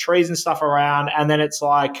dirt. There's trees and stuff around, and then it's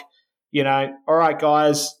like, all right,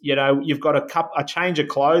 guys, you've got a change of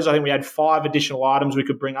clothes. I think we had 5 additional items we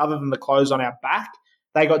could bring other than the clothes on our back.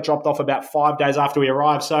 They got dropped off about 5 days after we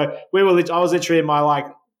arrived. So I was literally in my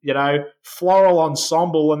floral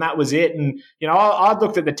ensemble, and that was it. And I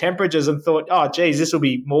looked at the temperatures and thought, oh, geez, this will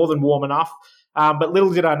be more than warm enough. But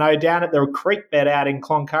little did I know, down at the creek bed out in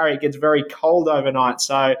Cloncurry, it gets very cold overnight.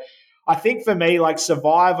 So I think for me, like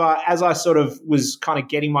Survivor, as I sort of was kind of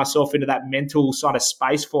getting myself into that mental sort of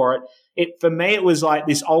space for it, for me, it was like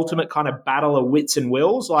this ultimate kind of battle of wits and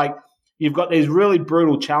wills. Like, you've got these really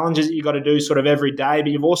brutal challenges that you got to do sort of every day, but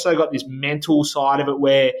you've also got this mental side of it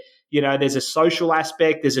where, there's a social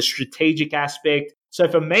aspect, there's a strategic aspect. So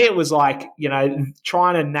for me, it was like,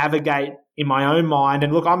 trying to navigate in my own mind.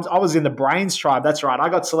 And look, I was in the Brains tribe. That's right. I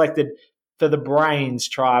got selected for the Brains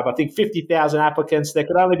tribe. I think 50,000 applicants. There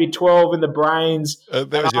could only be 12 in the Brains.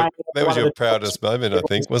 That was your proudest moment, I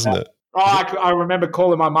think, wasn't it? I remember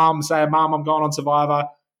calling my mum, saying, "Mum, I'm going on Survivor,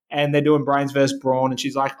 and they're doing Brains versus Brawn." And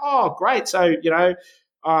she's like, "Oh, great. So, I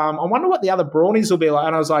wonder what the other Brawnies will be like."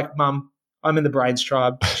 And I was like, "Mum, I'm in the Brains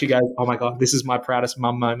tribe." She goes, "Oh my God, this is my proudest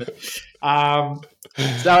mum moment."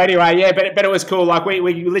 So anyway, but it was cool. Like, we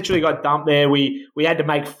literally got dumped there. We had to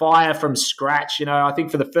make fire from scratch. I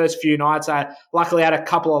think for the first few nights, I luckily had a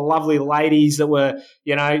couple of lovely ladies that were,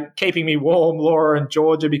 keeping me warm, Laura and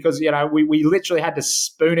Georgia, because, we literally had to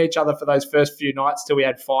spoon each other for those first few nights till we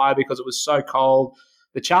had fire, because it was so cold.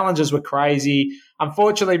 The challenges were crazy.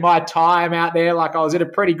 Unfortunately, my time out there, I was in a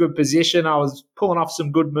pretty good position. I was pulling off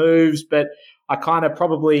some good moves, but I kind of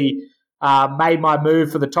probably made my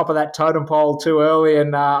move for the top of that totem pole too early,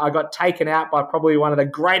 and I got taken out by probably one of the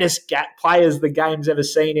greatest players the game's ever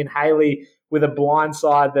seen in Haley, with a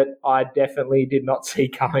blindside that I definitely did not see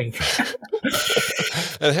coming.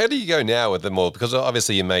 And how do you go now with them all? Because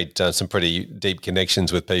obviously you made some pretty deep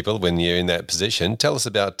connections with people when you're in that position. Tell us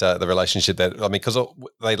about the relationship because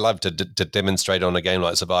they love to demonstrate on a game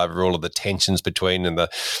like Survivor all of the tensions between and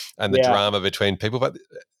the drama between people. But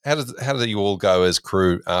how do you all go as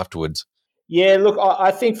crew afterwards? Yeah, look,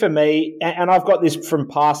 I think for me, and I've got this from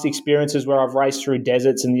past experiences where I've raced through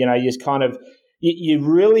deserts, and, you kind of, you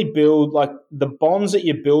really build, the bonds that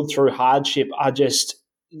you build through hardship are just,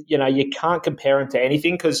 you can't compare them to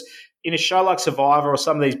anything, because in a show like Survivor or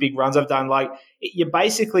some of these big runs I've done, you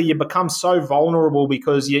become so vulnerable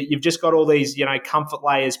because you've just got all these, comfort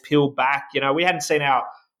layers peeled back. We hadn't seen our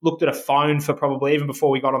looked at a phone for probably even before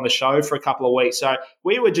we got on the show for a couple of weeks. So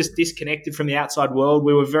we were just disconnected from the outside world.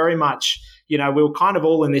 We were very much, we were kind of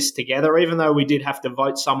all in this together, even though we did have to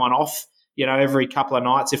vote someone off, every couple of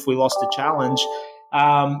nights if we lost a challenge.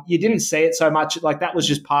 You didn't see it so much. Like, that was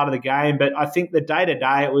just part of the game. But I think the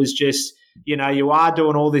day-to-day, it was just, you are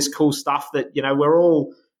doing all this cool stuff that, we're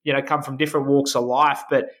all, come from different walks of life,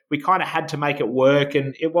 but we kind of had to make it work.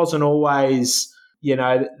 And it wasn't always,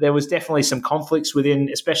 there was definitely some conflicts within,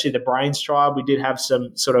 especially the Brains tribe. We did have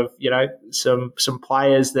some sort of, some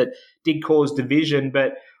players that did cause division,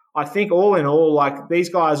 but I think all in all, like, these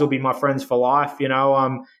guys will be my friends for life.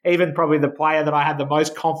 Even probably the player that I had the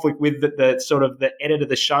most conflict with, that the sort of the edit of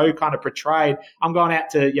the show kind of portrayed. I'm going out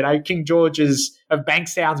to King George's of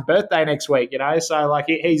Bankstown's birthday next week. So like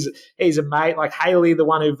he's a mate. Like Hayley, the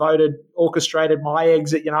one who orchestrated my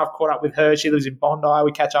exit. I've caught up with her. She lives in Bondi.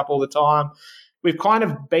 We catch up all the time. We've kind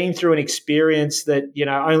of been through an experience that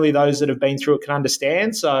only those that have been through it can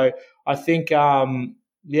understand. So I think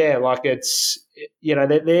it's.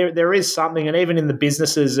 There is something, and even in the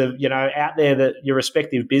businesses of, out there, that your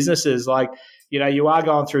respective businesses, like, you are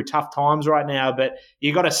going through tough times right now, but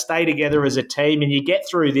you got to stay together as a team, and you get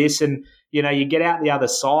through this, and, you get out the other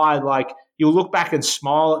side. Like, you'll look back and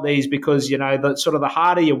smile at these because, the sort of the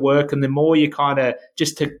harder you work and the more you kind of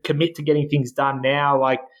just to commit to getting things done now,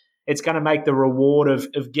 like, it's going to make the reward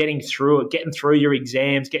of getting through it, getting through your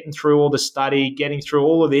exams, getting through all the study, getting through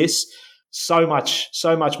all of this, so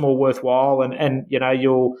much more worthwhile, and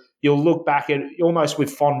you'll look back at almost with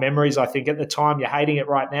fond memories. I think at the time you're hating it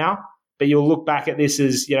right now, but you'll look back at this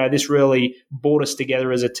as this really brought us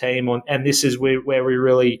together as a team, and this is where we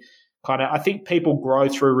really kind of, I think people grow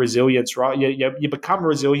through resilience, right? You become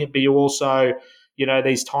resilient, but you also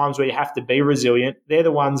these times where you have to be resilient, they're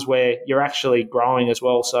the ones where you're actually growing as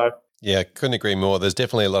well. So. Yeah, couldn't agree more. There's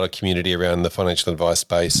definitely a lot of community around the financial advice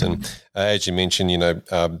space, and as you mentioned,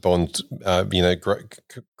 bonds,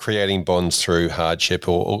 creating bonds through hardship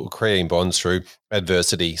or creating bonds through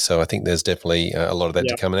adversity. So I think there's definitely a lot of that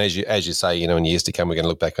to come. And as you say, in years to come, we're going to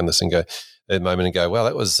look back on this and go a moment and go, well,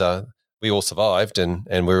 that was we all survived,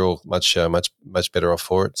 and we're all much better off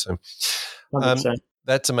for it. So. 100%.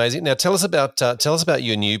 That's amazing. Now, tell us about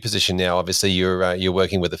your new position. Now, obviously, you're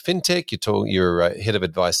working with a fintech. You're head of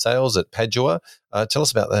advice sales at Padua. Tell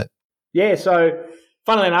us about that. Yeah. So,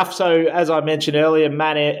 funnily enough, as I mentioned earlier,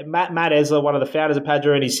 Matt Esler, one of the founders of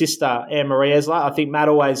Padua, and his sister Anne-Marie Esler. I think Matt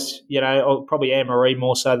always, or probably Anne-Marie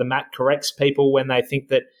more so than Matt, corrects people when they think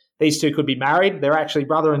that these two could be married. They're actually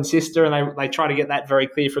brother and sister, and they try to get that very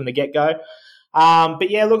clear from the get-go. But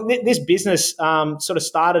yeah, look, this business sort of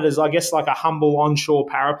started as, I guess, like a humble onshore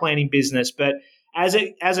paraplanning business. But as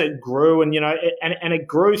it grew, and it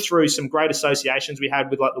grew through some great associations we had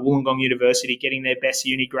with, like, the Wollongong University, getting their best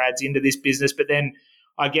uni grads into this business. But then,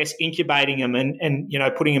 I guess, incubating them and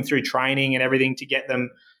putting them through training and everything to get them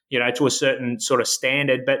to a certain sort of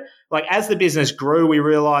standard. But like, as the business grew, we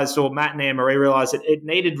realized, or Matt and Anne-Marie realized, that it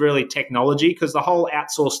needed really technology, because the whole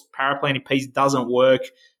outsourced paraplanning piece doesn't work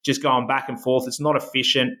just going back and forth. It's not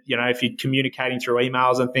efficient, if you're communicating through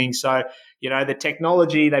emails and things. So, the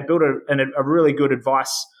technology, they built a really good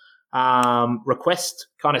advice request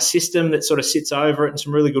kind of system that sort of sits over it, and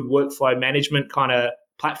some really good workflow management kind of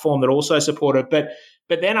platform that also supported. But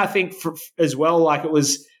then I think as well, like, it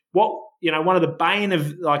was one of the bane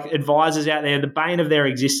of, like, advisors out there, the bane of their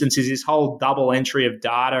existence is this whole double entry of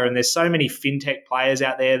data. And there's so many fintech players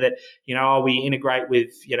out there that, we integrate with,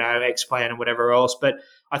 Xplan and whatever else. But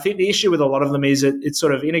I think the issue with a lot of them is it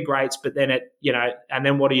sort of integrates, but then and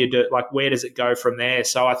then what do you do? Like, where does it go from there?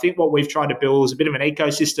 So I think what we've tried to build is a bit of an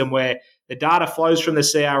ecosystem where the data flows from the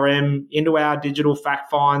CRM into our digital fact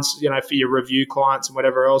finds, for your review clients and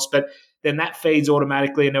whatever else. But then that feeds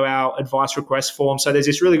automatically into our advice request form. So there's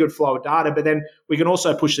this really good flow of data, but then we can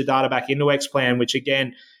also push the data back into Xplan, which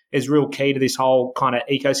again is real key to this whole kind of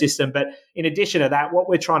ecosystem. But in addition to that, what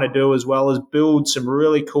we're trying to do as well is build some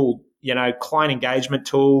really cool, client engagement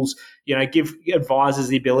tools, give advisors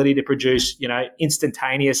the ability to produce,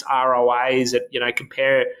 instantaneous ROAs that,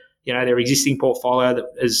 compare, their existing portfolio that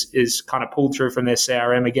is kind of pulled through from their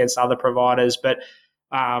CRM against other providers, but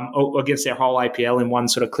or against their whole APL in one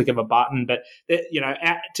sort of click of a button. But,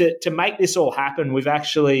 to make this all happen, we've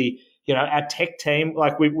actually, our tech team,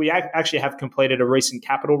 like we actually have completed a recent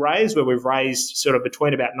capital raise where we've raised sort of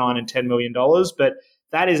between about $9 and $10 million. But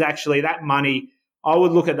that is actually, that money, I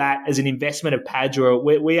would look at that as an investment of Padua.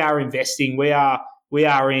 We are investing. We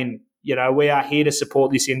are in We are here to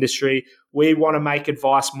support this industry. We want to make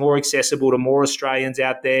advice more accessible to more Australians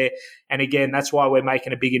out there. And again, that's why we're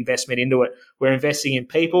making a big investment into it. We're investing in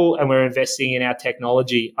people and we're investing in our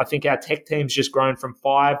technology. I think our tech team's just grown from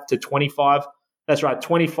 5 to 25. That's right,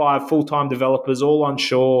 25 full-time developers all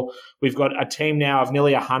onshore. We've got a team now of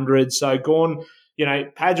nearly 100. So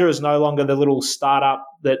Padua is no longer the little startup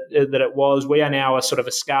that it was. We are now a sort of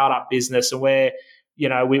a scaled-up business, and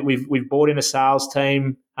we've brought in a sales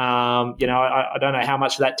team. I don't know how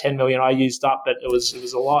much of that 10 million I used up, but it was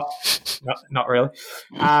a lot. Not really.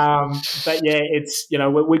 But yeah, it's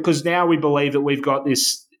because now we believe that we've got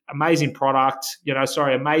this amazing product,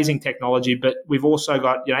 amazing technology, but we've also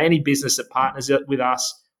got any business that partners with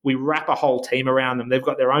us, we wrap a whole team around them. They've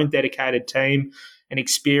got their own dedicated team, an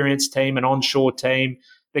experienced team, an onshore team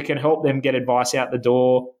that can help them get advice out the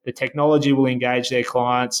door. The technology will engage their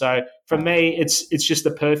clients. So for me, it's just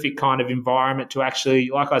the perfect kind of environment to actually,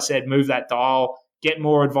 like I said, move that dial, get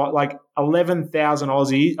more advice. Like 11%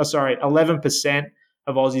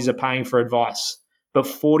 of Aussies are paying for advice, but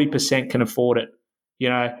 40% can afford it.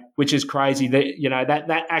 Which is crazy. That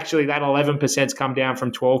 11%'s come down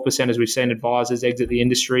from 12% as we've seen advisors exit the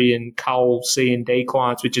industry and cull C and D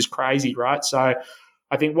clients, which is crazy, right? So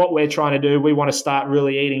I think what we're trying to do, we want to start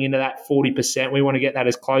really eating into that 40%. We want to get that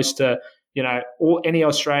as close to, any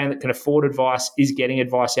Australian that can afford advice is getting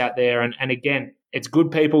advice out there. And again, it's good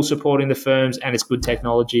people supporting the firms and it's good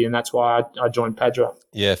technology. And that's why I joined Padua.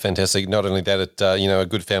 Yeah, fantastic. Not only that, it's, a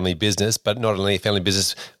good family business, but not only a family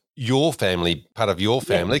business, your family, part of your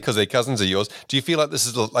family, because they're cousins of yours. Do you feel like this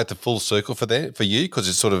is like the full circle for you? Because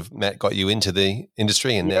it's sort of Matt got you into the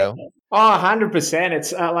industry and now. Oh, 100%.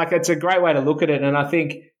 It's it's a great way to look at it. And I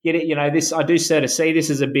think, this, I do sort of see this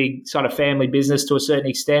as a big sort of family business to a certain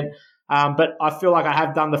extent. But I feel like I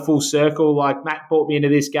have done the full circle. Like Matt brought me into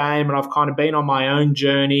this game and I've kind of been on my own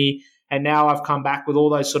journey. And now I've come back with all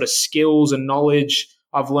those sort of skills and knowledge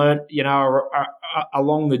I've learned,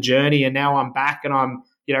 along the journey. And now I'm back and I'm,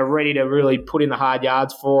 ready to really put in the hard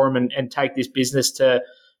yards for them and take this business to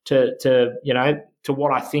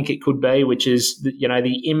what I think it could be, which is,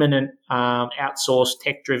 the imminent outsourced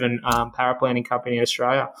tech-driven power planning company in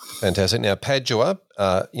Australia. Fantastic. Now, Padua,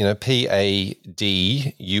 Padua,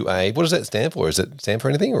 what does that stand for? Is it stand for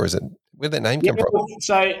anything or is it, where did that name come from?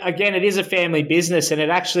 So, again, it is a family business and it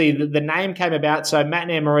actually, the name came about, so Matt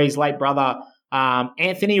and Anne-Marie's late brother,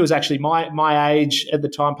 Anthony was actually my age at the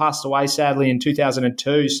time, passed away sadly in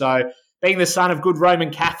 2002. So being the son of good Roman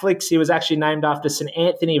Catholics, he was actually named after St.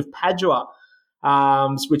 Anthony of Padua,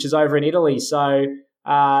 which is over in Italy. So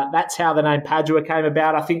that's how the name Padua came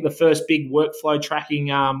about. I think the first big workflow tracking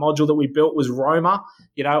module that we built was Roma.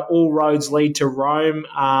 All roads lead to Rome.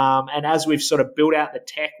 And as we've sort of built out the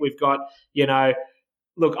tech, we've got,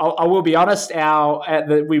 look, I will be honest. Our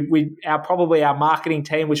marketing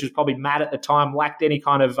team, which was probably Matt at the time, lacked any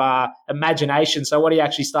kind of imagination. So what he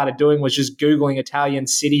actually started doing was just Googling Italian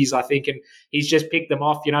cities, I think, and he's just picked them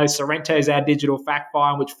off. Sorrento is our digital fact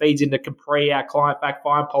find, which feeds into Capri, our client fact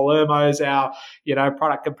find. Palermo's our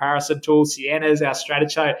product comparison tool. Sienna's our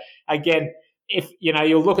strategy. So again, if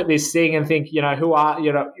you'll look at this thing and think, who are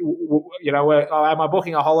am I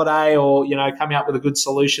booking a holiday or coming up with a good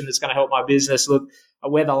solution that's going to help my business? Look,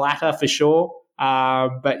 we're the latter for sure.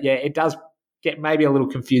 But yeah, it does get maybe a little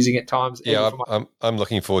confusing at times. Yeah, I'm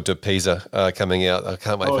looking forward to Pisa coming out. I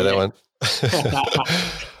can't wait for that one.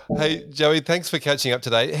 Hey, Joey, thanks for catching up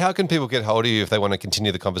today. How can people get hold of you if they want to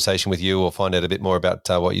continue the conversation with you or find out a bit more about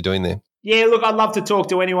what you're doing there? Yeah, look, I'd love to talk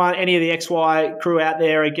to anyone, any of the XY crew out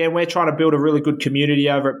there. Again, we're trying to build a really good community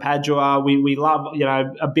over at Padua. We love,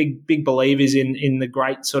 a big believers in the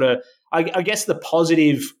great sort of, I guess, the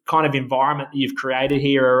positive kind of environment that you've created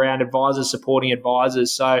here around advisors supporting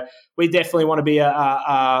advisors. So we definitely want to be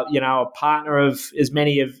a partner of as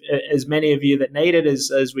many of you that need it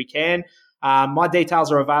as we can. My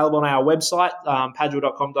details are available on our website,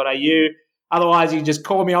 padua.com.au. Otherwise, you can just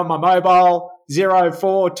call me on my mobile,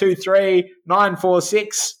 0423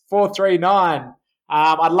 946 439.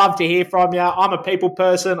 I'd love to hear from you. I'm a people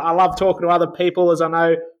person. I love talking to other people, as I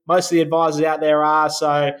know most of the advisors out there are.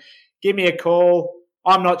 So give me a call.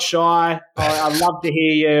 I'm not shy. I'd love to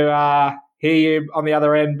hear you on the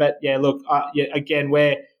other end. But yeah, look, again,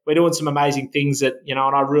 we're doing some amazing things that, and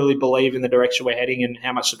I really believe in the direction we're heading and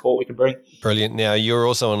how much support we can bring. Brilliant. Now, you're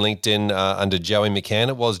also on LinkedIn under Joey McCann.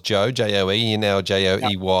 It was Joe, Joe, you're now Joey,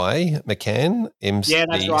 McCann,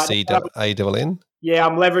 McCann. Yeah,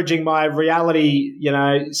 I'm leveraging my reality,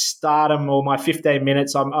 stardom or my 15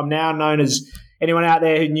 minutes. I'm now known as, anyone out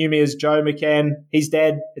there who knew me as Joe McCann, he's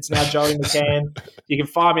dead. It's now Joey McCann. You can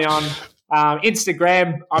find me on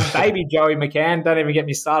Instagram, I'm baby Joey McCann. Don't even get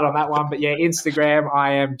me started on that one. But yeah, Instagram,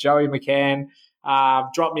 I am Joey McCann.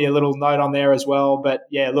 Drop me a little note on there as well. But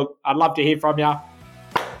yeah, look, I'd love to hear from you.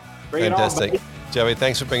 Bring Fantastic. it on, Joey,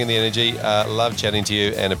 thanks for bringing the energy. Love chatting to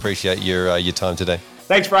you and appreciate your time today.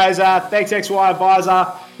 Thanks, Fraser. Thanks, XY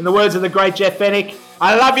Advisor. In the words of the great Jeff Fennick,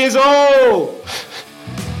 I love yous all.